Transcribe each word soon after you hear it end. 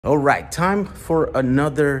All right, time for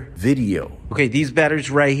another video. Okay, these batteries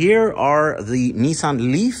right here are the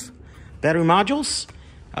Nissan Leaf battery modules.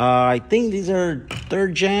 I think these are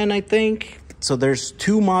 3rd gen, I think. So there's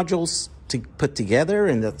 2 modules to put together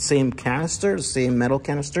in the same canister, the same metal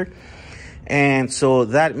canister. And so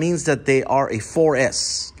that means that they are a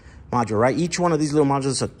 4S module, right? Each one of these little modules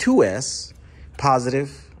is a 2S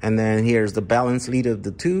positive, and then here's the balance lead of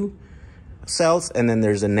the 2 cells, and then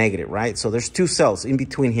there's a negative, right? So there's 2 cells in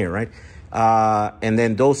between here, right? And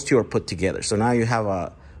then those 2 are put together. So now you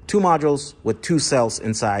have 2 modules with 2 cells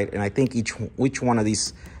inside, and I think each one of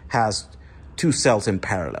these has 2 cells in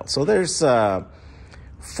parallel. So there's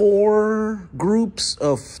 4 groups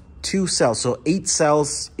of 2 cells, so 8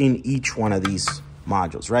 cells in each one of these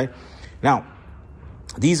modules, right? Now,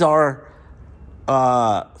 these are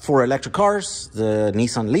for electric cars, the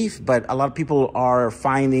Nissan Leaf, but a lot of people are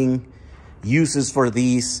finding uses for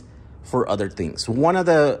these for other things. One of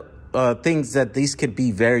the things that these could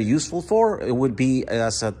be very useful for, it would be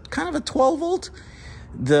as a kind of a 12 volt.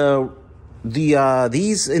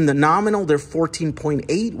 These in the nominal, they're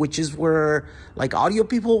 14.8, which is where like audio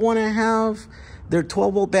people want to have their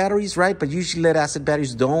 12 volt batteries, right? But usually lead acid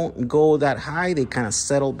batteries don't go that high. They kind of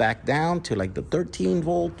settle back down to like the 13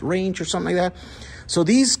 volt range or something like that. So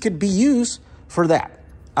these could be used for that.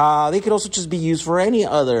 They could also just be used for any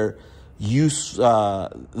other use,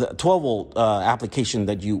 the 12 volt application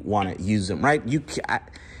that you want to use them, right?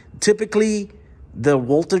 Typically the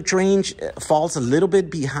voltage range falls a little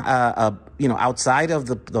bit behind, outside of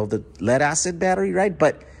the lead acid battery, right?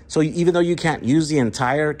 But so even though you can't use the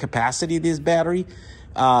entire capacity of this battery,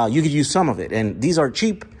 you could use some of it. And these are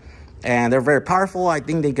cheap and they're very powerful. I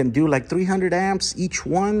think they can do like 300 amps each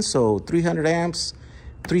one. So 300 amps.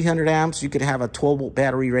 You could have a 12 volt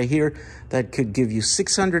battery right here that could give you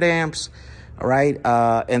 600 amps. All right.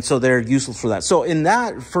 And so they're useful for that. So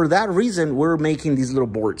for that reason, we're making these little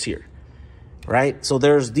boards here. Right. So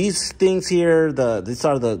there's these things here. These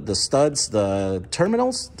are the studs, the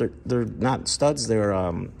terminals. They're not studs. They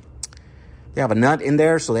have a nut in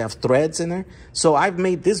there. So they have threads in there. So I've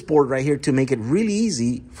made this board right here to make it really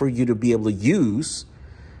easy for you to be able to use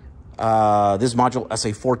this module as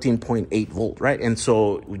a 14.8 volt, right? And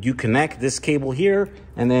so you connect this cable here,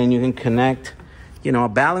 and then you can connect, a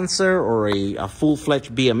balancer or a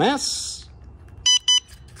full-fledged BMS.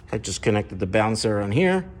 I just connected the balancer on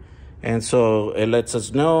here. And so it lets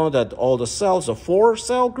us know that all the cells, the 4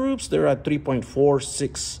 cell groups, they're at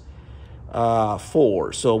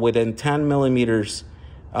 3.464. So within 10 millimeters,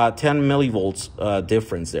 10 millivolts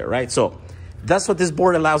difference there, right? So that's what this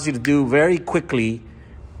board allows you to do very quickly.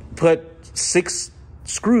 Put 6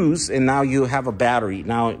 screws and now you have a battery.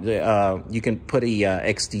 Now you can put a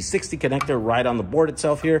XT60 connector right on the board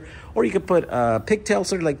itself here, or you can put pigtails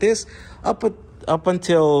sort of like this up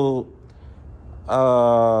until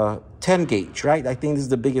 10 gauge, right? I think this is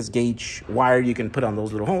the biggest gauge wire you can put on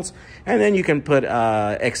those little holes, and then you can put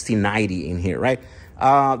XT90 in here, right?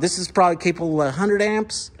 This is probably capable of 100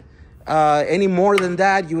 amps. Any more than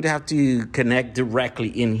that, you would have to connect directly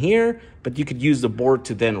in here, but you could use the board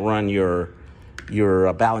to then run your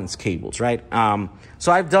balance cables, right?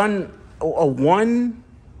 So I've done a 1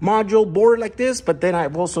 module board like this, but then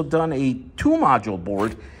I've also done a 2 module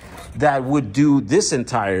board that would do this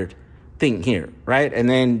entire thing here, right? And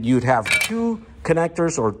then you'd have 2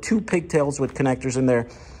 connectors or 2 pigtails with connectors in there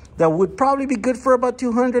that would probably be good for about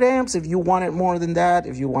 200 amps. If you wanted more than that,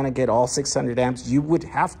 if you want to get all 600 amps, you would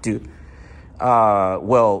have to,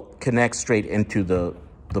 connect straight into the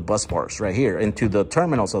bus bars right here, into the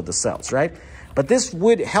terminals of the cells, right? But this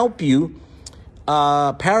would help you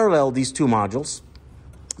parallel these 2 modules.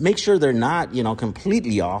 Make sure they're not,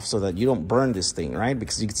 completely off so that you don't burn this thing, right?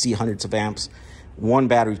 Because you can see hundreds of amps, one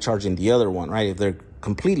battery charging the other one, right? If they're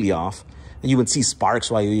completely off, you would see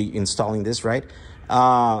sparks while you're installing this, right?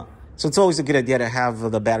 So it's always a good idea to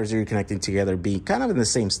have the batteries that you're connecting together be kind of in the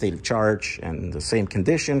same state of charge and the same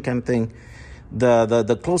condition kind of thing.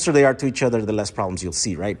 The closer they are to each other, the less problems you'll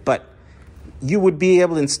see, right? But you would be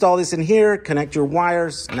able to install this in here, connect your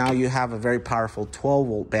wires. Now you have a very powerful 12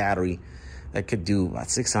 volt battery that could do about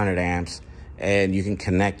 600 amps. And you can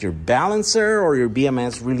connect your balancer or your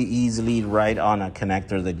BMS really easily right on a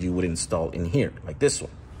connector that you would install in here, like this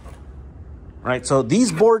one. Right, so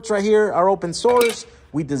these boards right here are open source.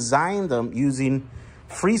 We designed them using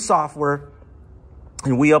free software,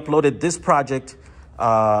 and we uploaded this project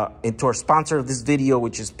into our sponsor of this video,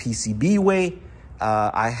 which is PCBWay.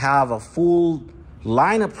 I have a full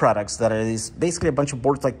line of products that is basically a bunch of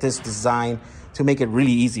boards like this designed to make it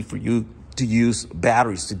really easy for you to use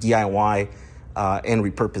batteries to DIY and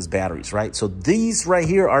repurposed batteries, right? So these right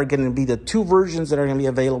here are going to be the two versions that are going to be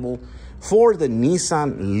available for the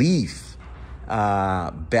Nissan Leaf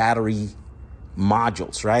battery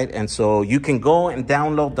modules, right? And so you can go and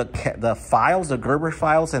download the files, the Gerber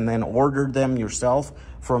files, and then order them yourself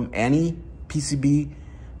from any PCB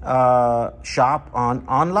shop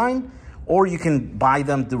online, or you can buy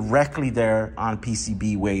them directly there on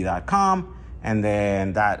PCBWay.com, and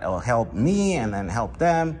then that'll help me and then help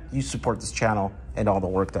them. You support this channel and all the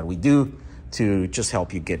work that we do to just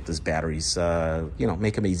help you get these batteries, you know,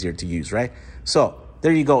 make them easier to use, right? So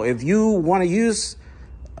there you go. If you want to use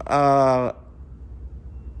Nissan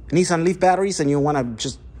Leaf batteries and you want to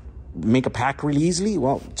just make a pack really easily,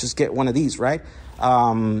 well, just get one of these, right?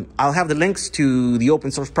 I'll have the links to the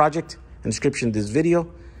open source project in the description of this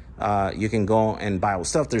video. You can go and buy all the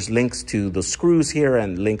stuff. There's links to the screws here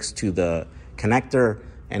and links to the connector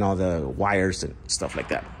and all the wires and stuff like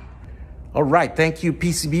that. All right, thank you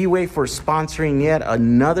PCBWay for sponsoring yet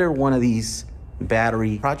another one of these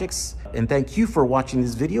battery projects. And thank you for watching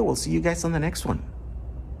this video. We'll see you guys on the next one.